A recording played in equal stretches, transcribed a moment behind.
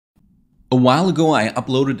A while ago, I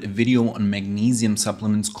uploaded a video on magnesium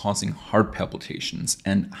supplements causing heart palpitations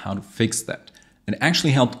and how to fix that. It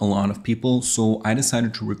actually helped a lot of people, so I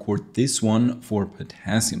decided to record this one for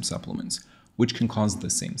potassium supplements, which can cause the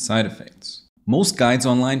same side effects. Most guides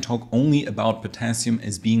online talk only about potassium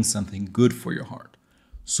as being something good for your heart.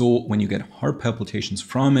 So when you get heart palpitations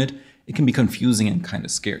from it, it can be confusing and kind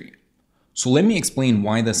of scary. So let me explain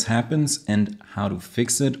why this happens and how to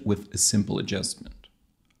fix it with a simple adjustment.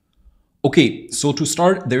 Okay, so to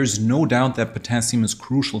start, there's no doubt that potassium is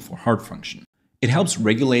crucial for heart function. It helps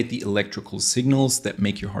regulate the electrical signals that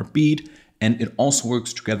make your heart beat, and it also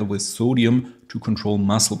works together with sodium to control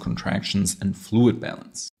muscle contractions and fluid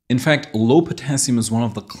balance. In fact, low potassium is one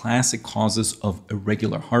of the classic causes of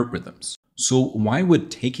irregular heart rhythms. So why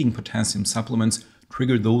would taking potassium supplements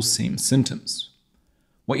trigger those same symptoms?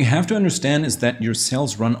 What you have to understand is that your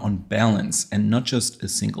cells run on balance and not just a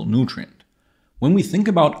single nutrient. When we think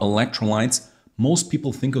about electrolytes, most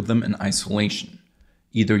people think of them in isolation.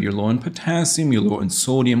 Either you're low in potassium, you're low in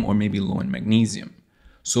sodium, or maybe low in magnesium.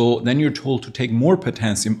 So then you're told to take more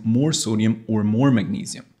potassium, more sodium, or more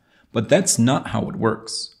magnesium. But that's not how it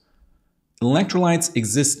works. Electrolytes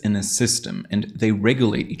exist in a system and they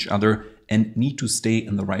regulate each other and need to stay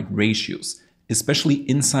in the right ratios, especially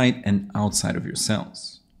inside and outside of your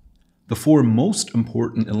cells. The four most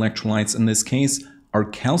important electrolytes in this case are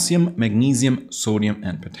calcium, magnesium, sodium,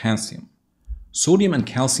 and potassium. Sodium and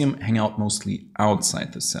calcium hang out mostly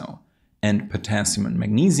outside the cell, and potassium and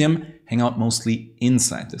magnesium hang out mostly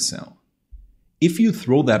inside the cell. If you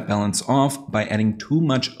throw that balance off by adding too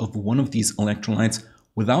much of one of these electrolytes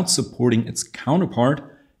without supporting its counterpart,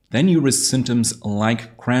 then you risk symptoms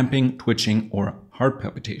like cramping, twitching, or heart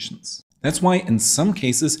palpitations. That's why in some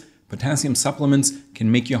cases, potassium supplements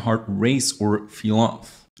can make your heart race or feel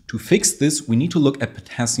off. To fix this, we need to look at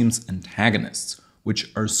potassium's antagonists,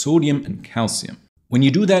 which are sodium and calcium. When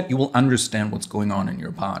you do that, you will understand what's going on in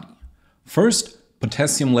your body. First,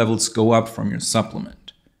 potassium levels go up from your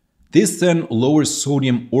supplement. This then lowers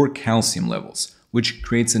sodium or calcium levels, which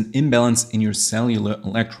creates an imbalance in your cellular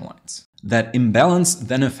electrolytes. That imbalance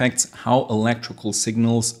then affects how electrical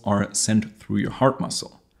signals are sent through your heart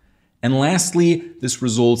muscle. And lastly, this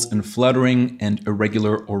results in fluttering and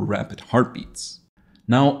irregular or rapid heartbeats.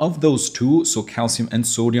 Now, of those two, so calcium and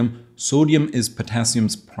sodium, sodium is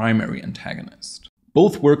potassium's primary antagonist.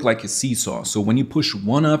 Both work like a seesaw, so when you push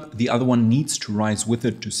one up, the other one needs to rise with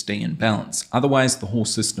it to stay in balance. Otherwise, the whole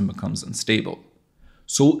system becomes unstable.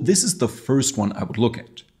 So this is the first one I would look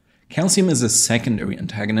at. Calcium is a secondary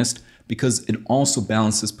antagonist because it also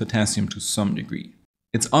balances potassium to some degree.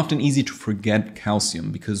 It's often easy to forget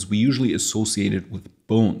calcium because we usually associate it with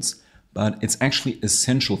bones, but it's actually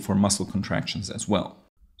essential for muscle contractions as well.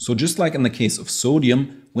 So just like in the case of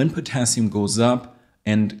sodium, when potassium goes up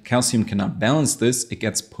and calcium cannot balance this, it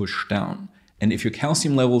gets pushed down. And if your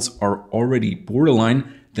calcium levels are already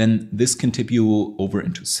borderline, then this can tip you over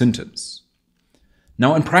into symptoms.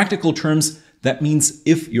 Now, in practical terms, that means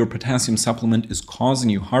if your potassium supplement is causing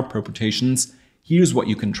you heart palpitations, here's what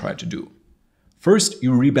you can try to do. First,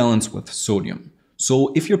 you rebalance with sodium.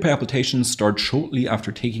 So if your palpitations start shortly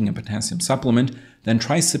after taking a potassium supplement, then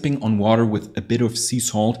try sipping on water with a bit of sea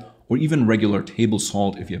salt or even regular table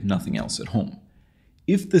salt if you have nothing else at home.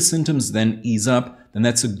 If the symptoms then ease up, then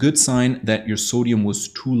that's a good sign that your sodium was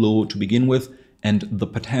too low to begin with and the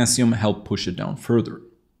potassium helped push it down further.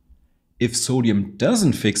 If sodium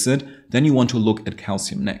doesn't fix it, then you want to look at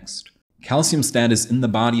calcium next. Calcium status in the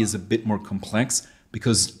body is a bit more complex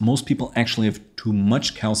because most people actually have too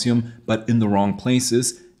much calcium, but in the wrong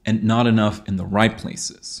places, and not enough in the right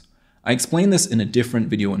places. I explain this in a different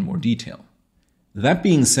video in more detail. That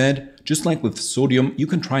being said, just like with sodium, you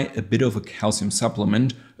can try a bit of a calcium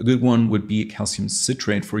supplement. A good one would be calcium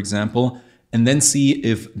citrate, for example, and then see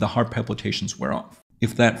if the heart palpitations wear off.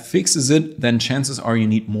 If that fixes it, then chances are you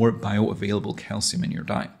need more bioavailable calcium in your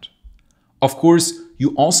diet. Of course,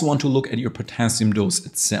 you also want to look at your potassium dose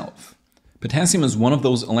itself. Potassium is one of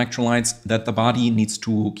those electrolytes that the body needs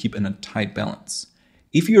to keep in a tight balance.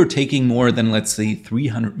 If you're taking more than, let's say,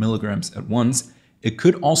 300 milligrams at once, it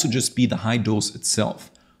could also just be the high dose itself.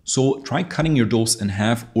 So try cutting your dose in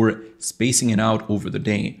half or spacing it out over the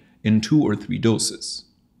day in 2 or 3 doses.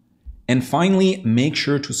 And finally, make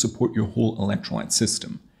sure to support your whole electrolyte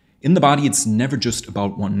system. In the body, it's never just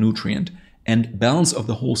about one nutrient, and balance of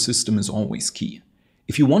the whole system is always key.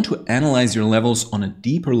 If you want to analyze your levels on a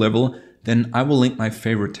deeper level, then I will link my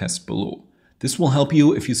favorite test below. This will help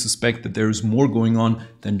you if you suspect that there is more going on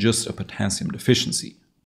than just a potassium deficiency.